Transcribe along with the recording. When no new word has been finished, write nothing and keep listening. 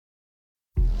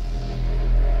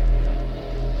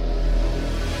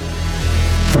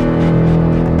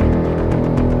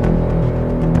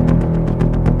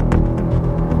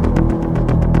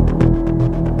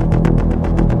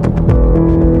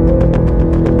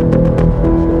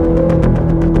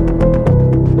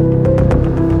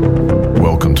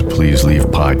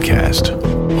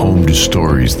welcome to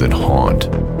Stories That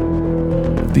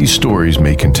Haunt. These stories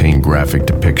may contain graphic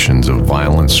depictions of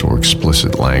violence or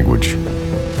explicit language.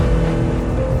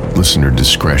 Listener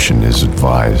discretion is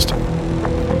advised.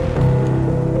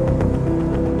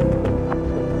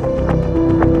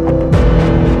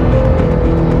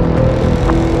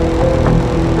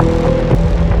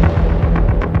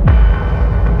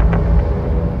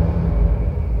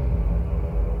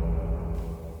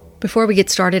 Before we get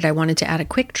started, I wanted to add a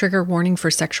quick trigger warning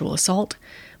for sexual assault.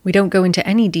 We don't go into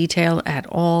any detail at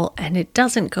all, and it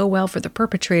doesn't go well for the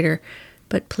perpetrator,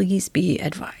 but please be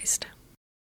advised.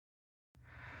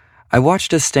 I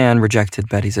watched as Stan rejected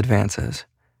Betty's advances.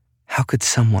 How could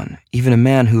someone, even a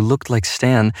man who looked like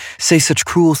Stan, say such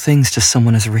cruel things to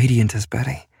someone as radiant as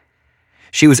Betty?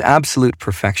 She was absolute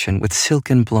perfection with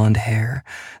silken blonde hair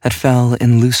that fell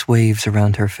in loose waves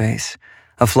around her face,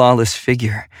 a flawless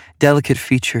figure, delicate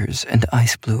features, and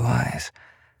ice blue eyes.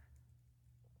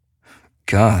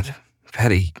 God,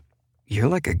 Betty, you're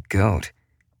like a goat,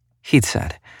 he'd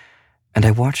said, and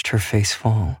I watched her face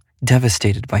fall,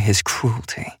 devastated by his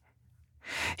cruelty.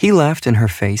 He laughed in her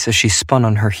face as she spun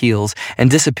on her heels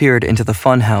and disappeared into the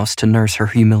funhouse to nurse her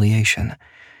humiliation.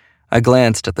 I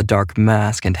glanced at the dark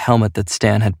mask and helmet that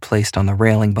Stan had placed on the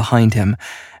railing behind him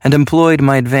and employed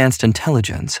my advanced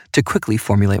intelligence to quickly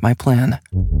formulate my plan.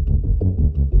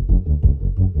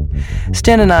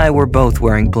 Stan and I were both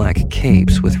wearing black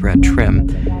capes with red trim,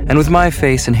 and with my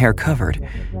face and hair covered,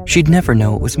 she'd never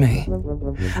know it was me.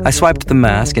 I swiped the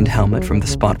mask and helmet from the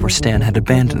spot where Stan had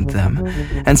abandoned them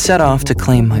and set off to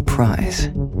claim my prize.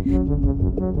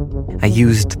 I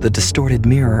used the distorted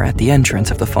mirror at the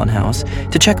entrance of the funhouse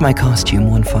to check my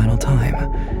costume one final time.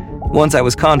 Once I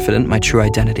was confident my true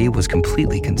identity was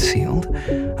completely concealed,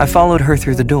 I followed her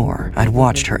through the door I'd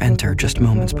watched her enter just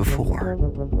moments before.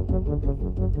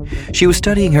 She was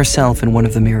studying herself in one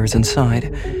of the mirrors inside,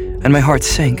 and my heart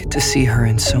sank to see her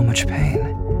in so much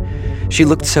pain. She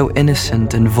looked so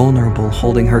innocent and vulnerable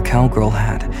holding her cowgirl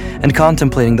hat and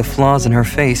contemplating the flaws in her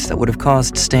face that would have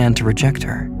caused Stan to reject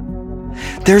her.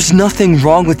 "There's nothing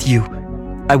wrong with you,"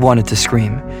 I wanted to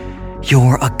scream.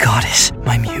 "You're a goddess,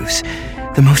 my muse,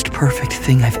 the most perfect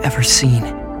thing I've ever seen."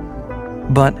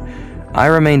 But I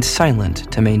remained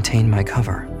silent to maintain my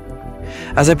cover.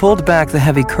 As I pulled back the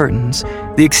heavy curtains,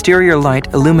 the exterior light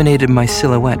illuminated my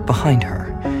silhouette behind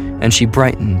her, and she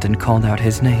brightened and called out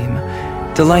his name,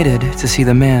 delighted to see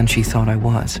the man she thought I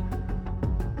was.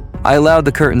 I allowed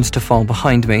the curtains to fall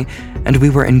behind me, and we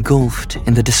were engulfed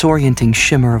in the disorienting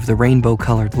shimmer of the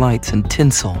rainbow-colored lights and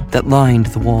tinsel that lined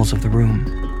the walls of the room.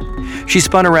 She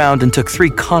spun around and took 3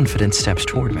 confident steps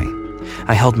toward me.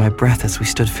 I held my breath as we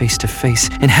stood face to face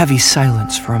in heavy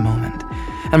silence for a moment,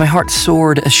 and my heart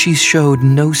soared as she showed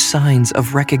no signs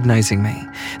of recognizing me,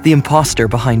 the imposter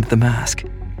behind the mask.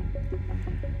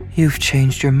 "You've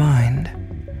changed your mind."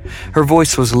 Her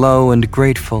voice was low and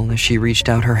grateful as she reached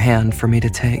out her hand for me to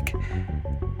take.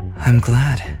 "I'm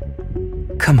glad.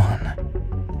 Come on."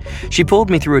 She pulled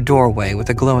me through a doorway with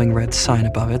a glowing red sign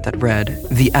above it that read,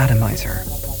 "The Atomizer."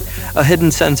 A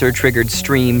hidden sensor triggered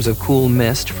streams of cool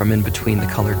mist from in between the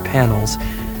colored panels,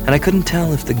 and I couldn't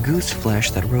tell if the goose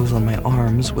flesh that rose on my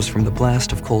arms was from the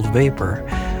blast of cold vapor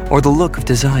or the look of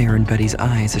desire in Betty's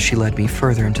eyes as she led me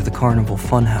further into the carnival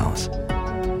funhouse.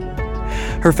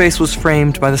 Her face was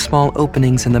framed by the small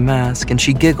openings in the mask, and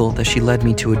she giggled as she led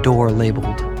me to a door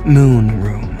labeled Moon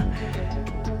Room.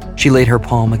 She laid her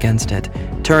palm against it,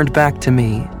 turned back to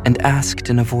me, and asked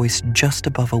in a voice just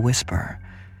above a whisper,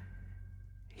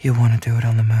 "You want to do it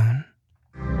on the moon?"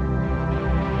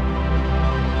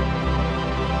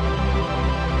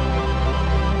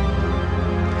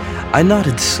 I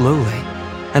nodded slowly,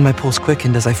 and my pulse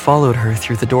quickened as I followed her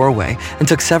through the doorway and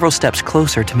took several steps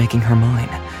closer to making her mine.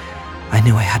 I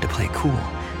knew I had to play cool.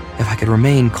 If I could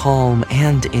remain calm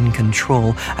and in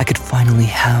control, I could finally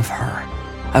have her.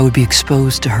 I would be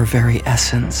exposed to her very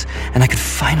essence, and I could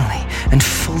finally and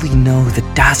fully know the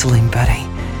dazzling Betty.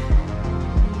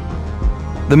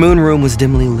 The moon room was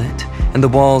dimly lit, and the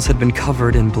walls had been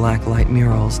covered in black light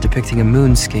murals depicting a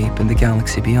moonscape in the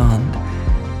galaxy beyond.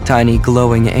 Tiny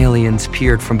glowing aliens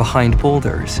peered from behind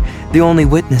boulders, the only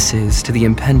witnesses to the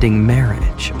impending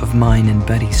marriage of mine and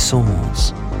Betty's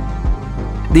souls.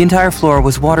 The entire floor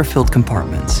was water-filled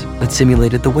compartments that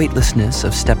simulated the weightlessness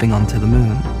of stepping onto the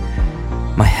moon.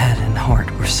 My head and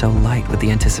heart were so light with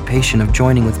the anticipation of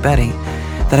joining with Betty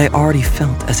that I already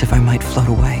felt as if I might float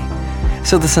away.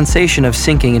 So the sensation of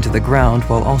sinking into the ground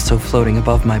while also floating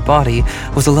above my body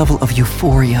was a level of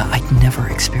euphoria I'd never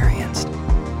experienced.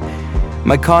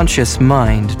 My conscious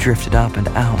mind drifted up and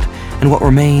out, and what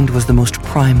remained was the most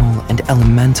primal and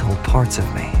elemental parts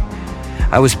of me.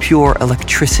 I was pure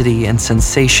electricity and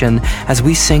sensation as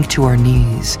we sank to our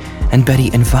knees, and Betty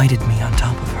invited me on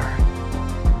top of her.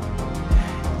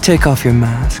 "Take off your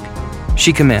mask,"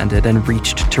 she commanded and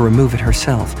reached to remove it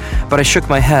herself, but I shook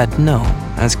my head no,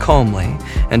 as calmly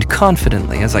and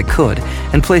confidently as I could,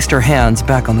 and placed her hands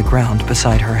back on the ground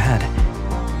beside her head.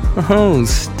 "Oh,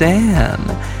 Stan,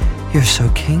 you're so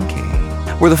kinky,"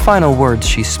 were the final words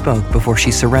she spoke before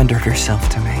she surrendered herself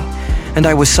to me, and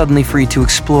I was suddenly free to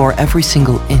explore every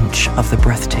single inch of the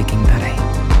breathtaking Betty.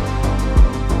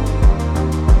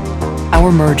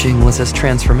 Our merging was as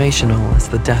transformational as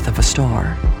the death of a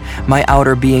star. My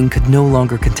outer being could no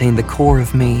longer contain the core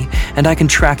of me, and I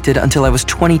contracted until I was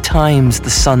 20 times the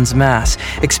sun's mass,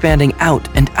 expanding out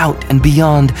and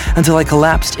beyond until I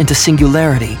collapsed into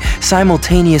singularity,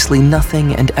 simultaneously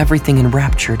nothing and everything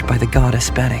enraptured by the goddess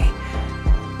Betty.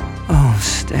 "Oh,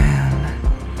 Stan,"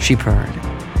 she purred.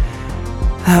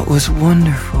 "That was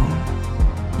wonderful.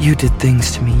 You did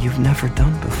things to me you've never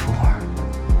done before."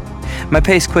 My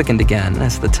pace quickened again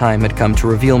as the time had come to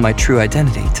reveal my true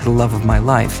identity to the love of my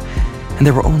life, and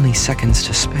there were only seconds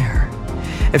to spare.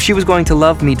 If she was going to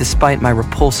love me despite my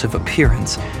repulsive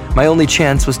appearance, my only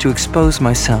chance was to expose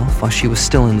myself while she was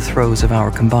still in the throes of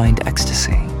our combined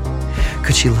ecstasy.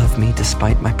 Could she love me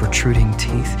despite my protruding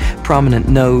teeth, prominent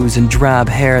nose, and drab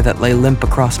hair that lay limp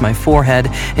across my forehead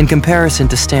in comparison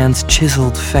to Stan's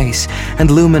chiseled face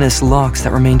and luminous locks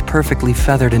that remained perfectly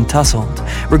feathered and tousled,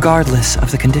 regardless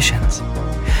of the conditions?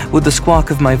 Would the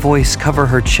squawk of my voice cover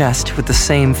her chest with the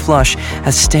same flush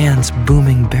as Stan's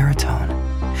booming baritone?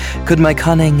 Could my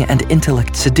cunning and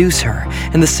intellect seduce her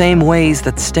in the same ways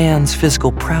that Stan's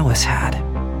physical prowess had?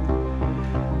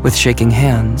 With shaking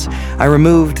hands, I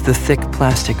removed the thick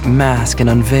plastic mask and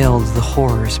unveiled the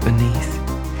horrors beneath.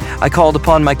 I called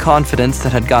upon my confidence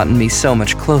that had gotten me so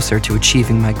much closer to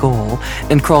achieving my goal,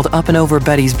 and crawled up and over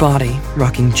Betty's body,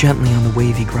 rocking gently on the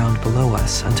wavy ground below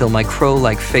us until my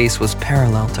crow-like face was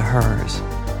parallel to hers.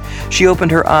 She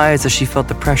opened her eyes as she felt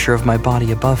the pressure of my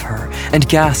body above her, and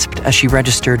gasped as she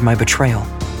registered my betrayal.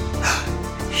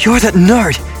 "You're that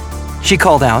nerd!" she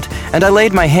called out, and I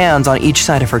laid my hands on each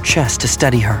side of her chest to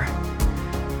steady her.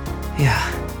 "Yeah,"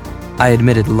 I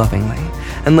admitted lovingly,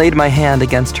 and laid my hand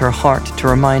against her heart to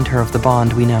remind her of the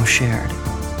bond we now shared.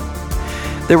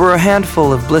 There were a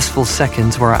handful of blissful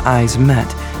seconds where our eyes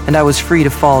met, and I was free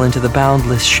to fall into the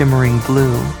boundless, shimmering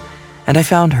blue, and I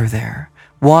found her there,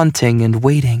 wanting and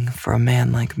waiting for a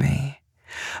man like me.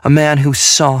 A man who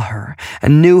saw her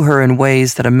and knew her in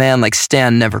ways that a man like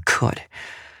Stan never could.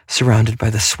 Surrounded by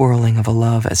the swirling of a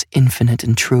love as infinite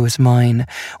and true as mine,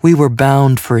 we were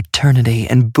bound for eternity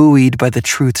and buoyed by the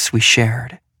truths we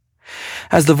shared.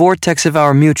 As the vortex of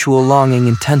our mutual longing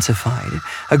intensified,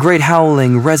 a great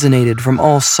howling resonated from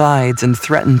all sides and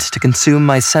threatened to consume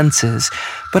my senses,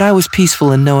 but I was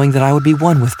peaceful in knowing that I would be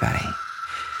one with Betty.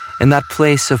 In that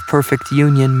place of perfect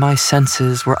union, my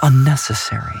senses were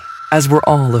unnecessary, as were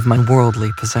all of my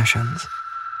worldly possessions.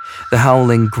 The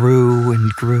howling grew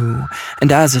and grew,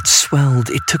 and as it swelled,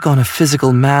 it took on a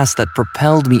physical mass that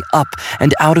propelled me up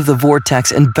and out of the vortex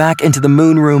and back into the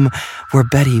moon room where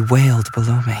Betty wailed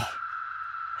below me.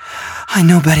 "I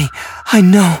know, Betty, I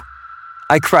know,"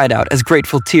 I cried out as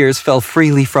grateful tears fell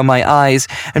freely from my eyes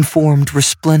and formed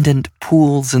resplendent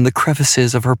pools in the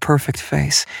crevices of her perfect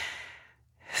face.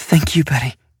 "Thank you,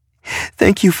 Betty.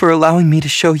 Thank you for allowing me to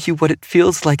show you what it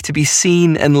feels like to be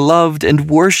seen and loved and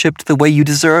worshipped the way you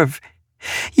deserve.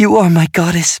 You are my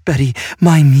goddess, Betty,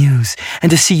 my muse,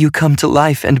 and to see you come to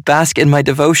life and bask in my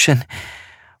devotion,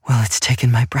 well, it's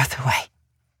taken my breath away."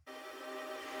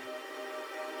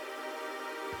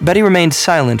 Betty remained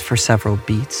silent for several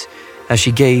beats as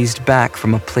she gazed back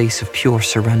from a place of pure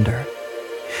surrender.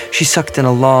 She sucked in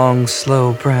a long,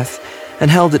 slow breath and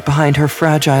held it behind her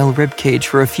fragile ribcage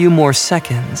for a few more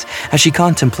seconds as she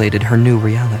contemplated her new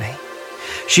reality.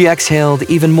 She exhaled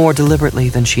even more deliberately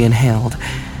than she inhaled,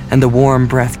 and the warm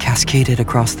breath cascaded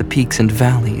across the peaks and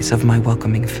valleys of my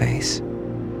welcoming face.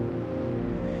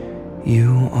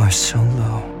 "You are so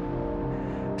low,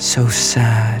 so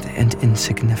sad and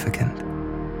insignificant.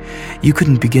 You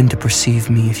couldn't begin to perceive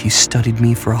me if you studied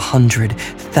me for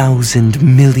 100,000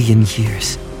 million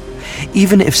years.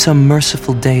 Even if some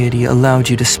merciful deity allowed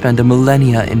you to spend a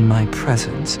millennia in my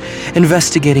presence,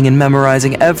 investigating and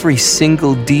memorizing every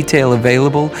single detail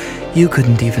available, you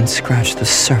couldn't even scratch the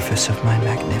surface of my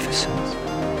magnificence."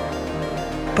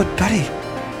 "But Betty,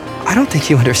 I don't think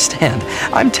you understand.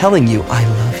 I'm telling you, I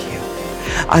love you.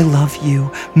 I love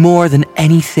you more than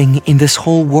anything in this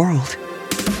whole world."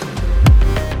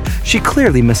 She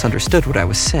clearly misunderstood what I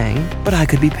was saying, but I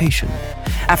could be patient.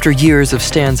 After years of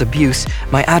Stan's abuse,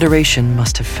 my adoration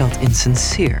must have felt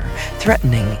insincere,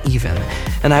 threatening even,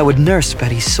 and I would nurse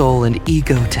Betty's soul and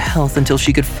ego to health until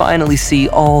she could finally see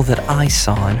all that I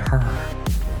saw in her.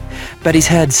 Betty's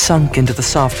head sunk into the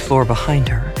soft floor behind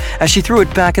her as she threw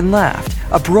it back and laughed,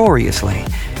 uproariously.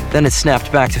 Then it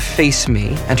snapped back to face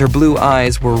me, and her blue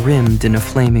eyes were rimmed in a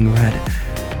flaming red.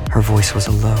 Her voice was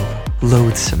a low,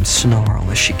 loathsome snarl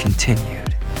as she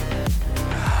continued.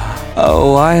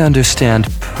 "Oh, I understand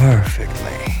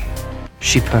perfectly,"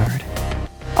 she purred.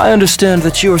 "I understand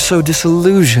that you are so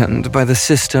disillusioned by the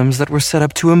systems that were set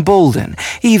up to embolden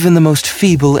even the most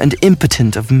feeble and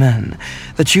impotent of men,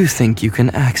 that you think you can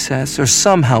access or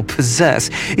somehow possess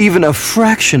even a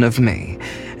fraction of me,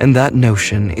 and that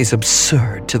notion is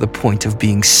absurd to the point of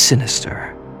being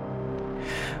sinister."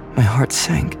 My heart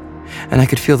sank, and I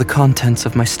could feel the contents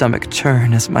of my stomach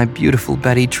turn as my beautiful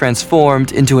Betty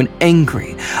transformed into an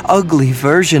angry, ugly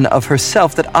version of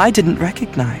herself that I didn't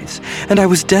recognize, and I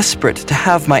was desperate to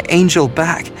have my angel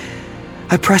back.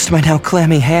 I pressed my now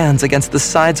clammy hands against the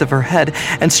sides of her head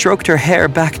and stroked her hair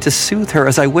back to soothe her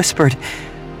as I whispered,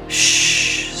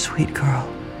 "Shh, sweet girl,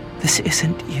 this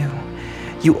isn't you.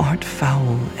 You aren't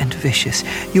foul and vicious.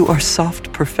 You are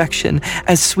soft perfection,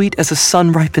 as sweet as a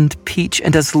sun-ripened peach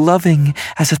and as loving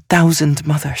as 1,000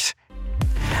 mothers."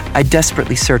 I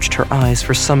desperately searched her eyes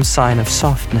for some sign of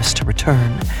softness to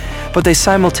return, but they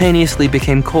simultaneously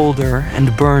became colder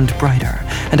and burned brighter,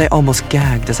 and I almost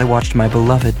gagged as I watched my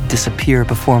beloved disappear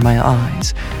before my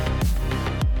eyes.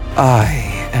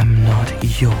 "I am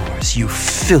not yours, you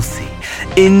filthy,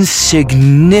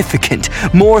 insignificant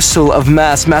morsel of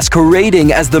mass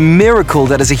masquerading as the miracle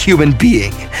that is a human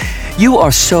being. You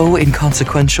are so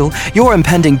inconsequential, your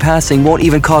impending passing won't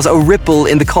even cause a ripple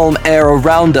in the calm air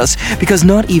around us, because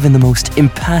not even the most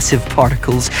impassive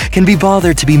particles can be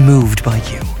bothered to be moved by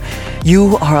you.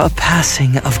 You are a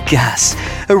passing of gas,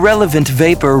 irrelevant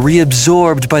vapor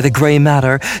reabsorbed by the gray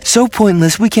matter, so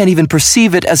pointless we can't even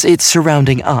perceive it as it's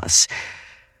surrounding us.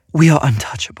 We are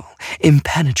untouchable,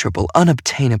 impenetrable,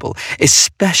 unobtainable,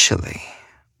 especially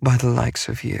by the likes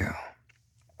of you."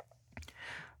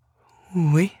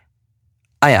 "Oui?"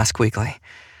 I ask weakly.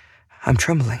 I'm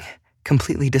trembling,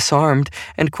 completely disarmed,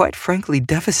 and quite frankly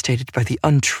devastated by the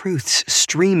untruths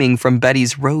streaming from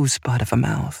Betty's rosebud of a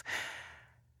mouth.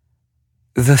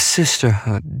 "The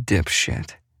sisterhood,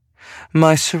 dipshit.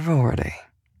 My sorority."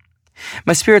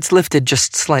 My spirits lifted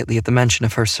just slightly at the mention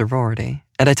of her sorority,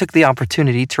 and I took the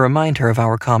opportunity to remind her of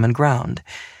our common ground.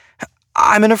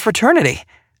 "I'm in a fraternity,"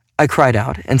 I cried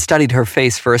out and studied her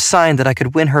face for a sign that I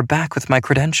could win her back with my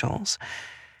credentials.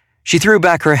 She threw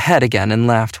back her head again and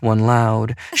laughed one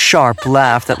loud, sharp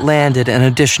laugh that landed an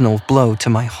additional blow to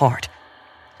my heart.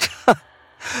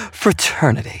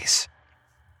 "Fraternities."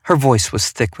 Her voice was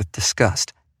thick with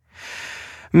disgust.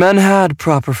 "Men had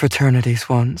proper fraternities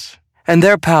once, and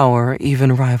their power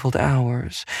even rivaled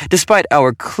ours, despite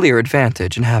our clear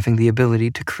advantage in having the ability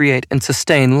to create and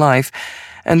sustain life,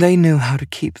 and they knew how to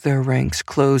keep their ranks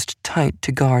closed tight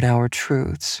to guard our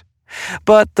truths.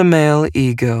 But the male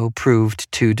ego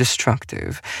proved too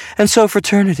destructive, and so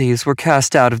fraternities were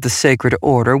cast out of the sacred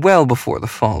order well before the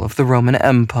fall of the Roman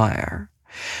Empire.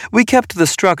 We kept the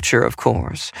structure, of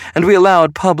course, and we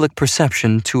allowed public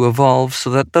perception to evolve so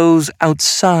that those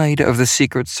outside of the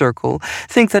secret circle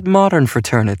think that modern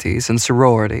fraternities and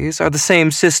sororities are the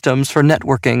same systems for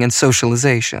networking and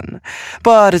socialization.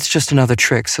 But it's just another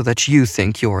trick so that you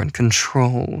think you're in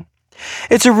control.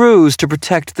 It's a ruse to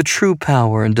protect the true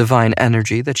power and divine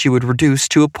energy that you would reduce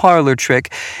to a parlor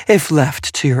trick if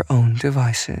left to your own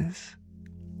devices."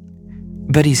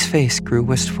 Betty's face grew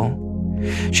wistful.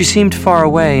 She seemed far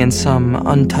away in some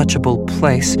untouchable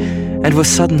place and was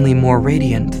suddenly more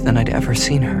radiant than I'd ever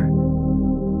seen her.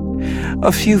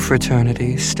 "A few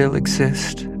fraternities still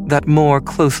exist that more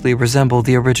closely resemble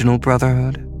the original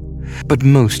Brotherhood, but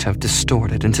most have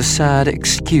distorted into sad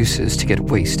excuses to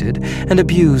get wasted and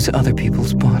abuse other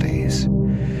people's bodies.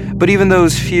 But even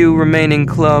those few remaining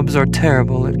clubs are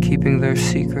terrible at keeping their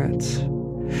secrets.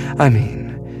 I mean,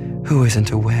 who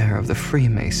isn't aware of the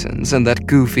Freemasons and that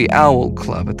goofy Owl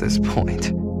Club at this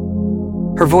point?"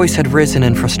 Her voice had risen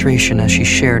in frustration as she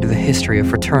shared the history of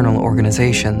fraternal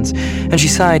organizations, and she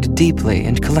sighed deeply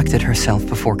and collected herself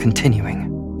before continuing.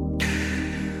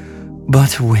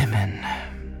 "But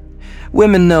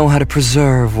women know how to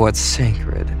preserve what's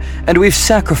sacred, and we've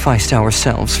sacrificed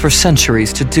ourselves for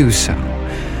centuries to do so.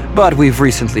 But we've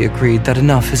recently agreed that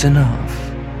enough is enough,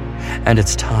 and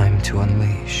it's time to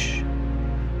unleash."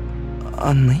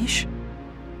 "Unleash?"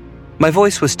 My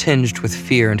voice was tinged with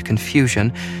fear and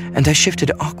confusion, and I shifted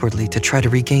awkwardly to try to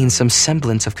regain some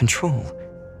semblance of control.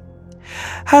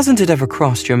 Hasn't it ever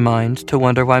crossed your mind to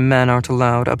wonder why men aren't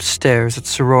allowed upstairs at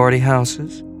sorority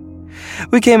houses?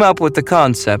 We came up with the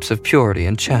concepts of purity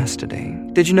and chastity.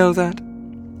 Did you know that?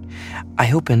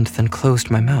 I opened, then closed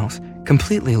my mouth,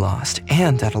 completely lost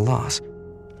and at a loss.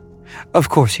 Of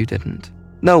course you didn't.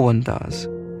 No one does.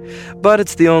 But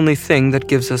it's the only thing that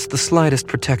gives us the slightest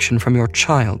protection from your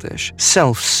childish,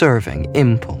 self-serving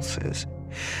impulses.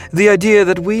 The idea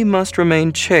that we must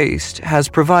remain chaste has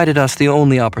provided us the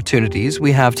only opportunities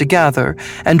we have to gather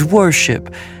and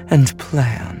worship and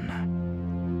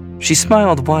plan. She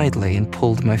smiled widely and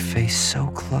pulled my face so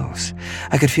close.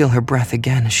 I could feel her breath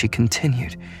again as she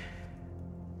continued.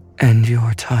 And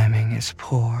your timing is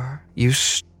poor, you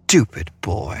stupid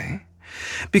boy.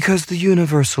 Because the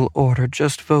universal order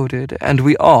just voted, and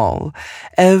we all,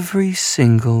 every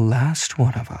single last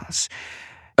one of us,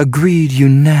 agreed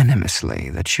unanimously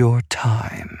that your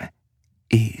time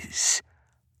is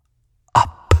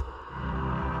up.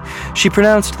 She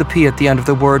pronounced the P at the end of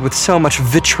the word with so much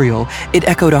vitriol, it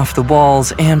echoed off the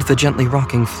walls and the gently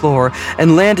rocking floor,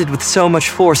 and landed with so much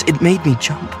force it made me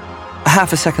jump. A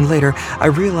half a second later, I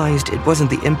realized it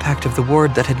wasn't the impact of the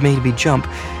word that had made me jump.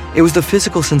 It was the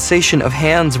physical sensation of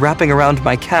hands wrapping around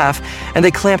my calf, and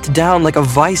they clamped down like a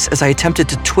vice as I attempted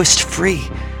to twist free.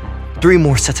 3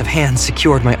 more sets of hands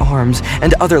secured my arms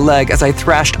and other leg as I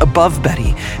thrashed above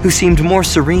Betty, who seemed more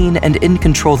serene and in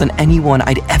control than anyone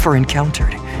I'd ever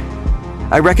encountered.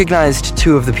 I recognized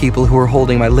 2 of the people who were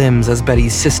holding my limbs as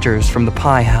Betty's sisters from the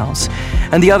Pie House,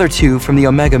 and the other 2 from the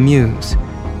Omega Muse.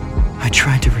 I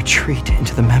tried to retreat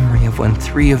into the memory of when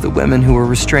 3 of the women who were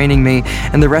restraining me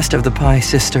and the rest of the Pie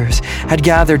sisters had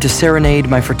gathered to serenade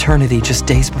my fraternity just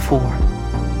days before.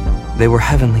 They were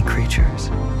heavenly creatures,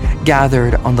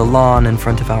 gathered on the lawn in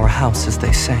front of our house as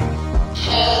they sang.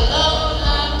 Hello,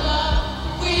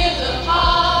 Lambda, we're the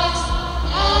Pies,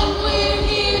 and we're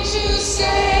here to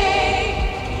say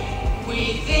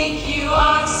we think you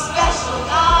are special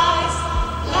guys.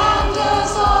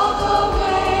 Lambdas all the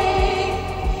way.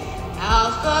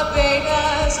 Alpha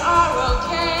betas are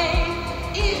okay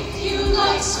if you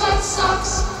like sweat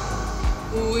socks.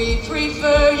 We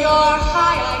prefer your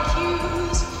high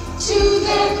IQs to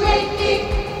their great big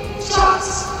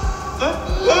jocks.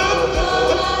 Lambda,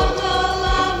 lambda,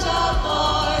 lambda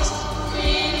boys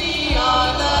really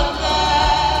are the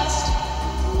best.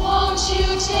 Won't you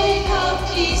take a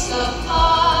piece of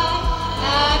pie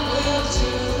and we'll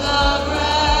do the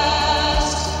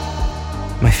rest?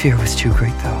 My fear was too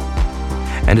great, though,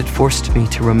 and it forced me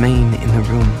to remain in the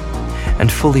room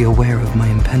and fully aware of my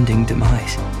impending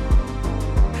demise.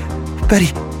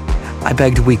 Betty, I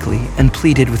begged weakly and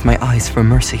pleaded with my eyes for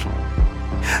mercy.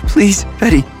 Please,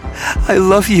 Betty, I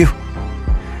love you.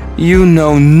 You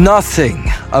know nothing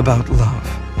about love.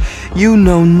 You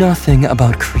know nothing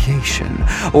about creation,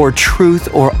 or truth,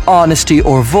 or honesty,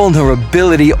 or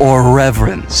vulnerability, or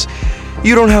reverence.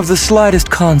 You don't have the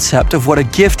slightest concept of what a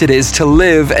gift it is to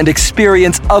live and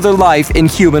experience other life in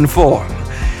human form.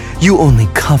 You only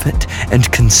covet and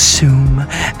consume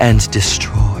and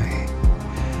destroy.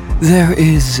 There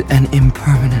is an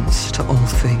impermanence to all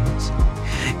things,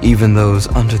 even those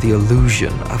under the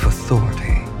illusion of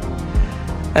authority.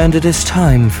 And it is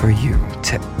time for you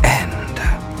to end.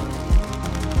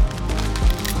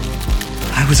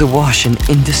 I was awash in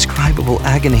indescribable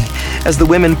agony as the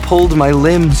women pulled my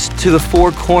limbs to the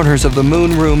 4 corners of the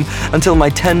moon room until my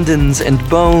tendons and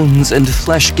bones and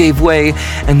flesh gave way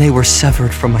and they were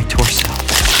severed from my torso.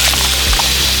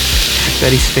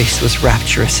 Betty's face was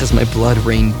rapturous as my blood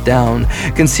rained down,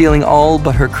 concealing all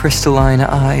but her crystalline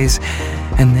eyes,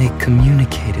 and they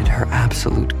communicated her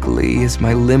absolute glee as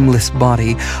my limbless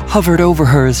body hovered over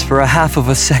hers for a half of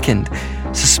a second,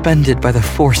 suspended by the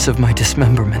force of my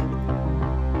dismemberment.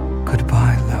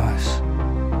 Goodbye, Lois,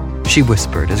 she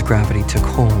whispered as gravity took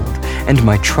hold and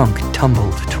my trunk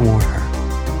tumbled toward her.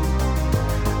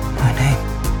 My name,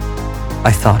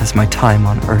 I thought as my time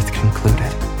on Earth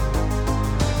concluded.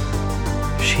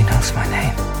 She knows my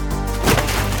name.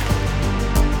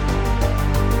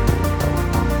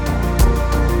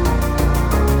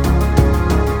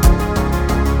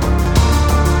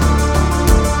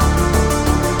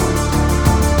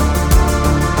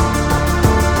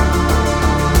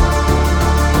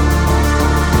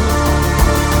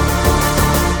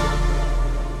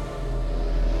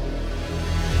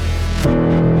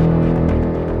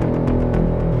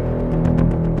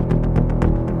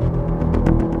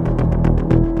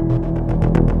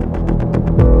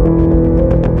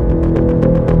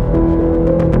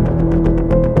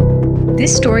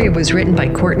 This story was written by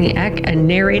Courtney Eck and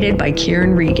narrated by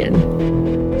Kieran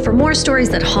Regan. For more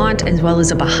stories that haunt, as well as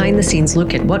a behind-the-scenes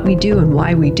look at what we do and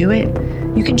why we do it,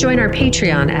 you can join our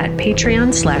Patreon at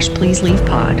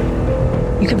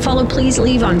patreon.com/PleaseLeavePod. You can follow Please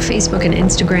Leave on Facebook and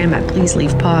Instagram at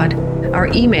PleaseLeavePod. Our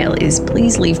email is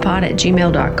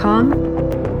pleaseleavepod@gmail.com,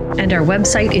 and our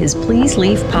website is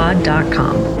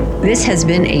pleaseleavepod.com. This has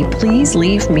been a Please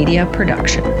Leave Media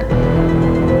production.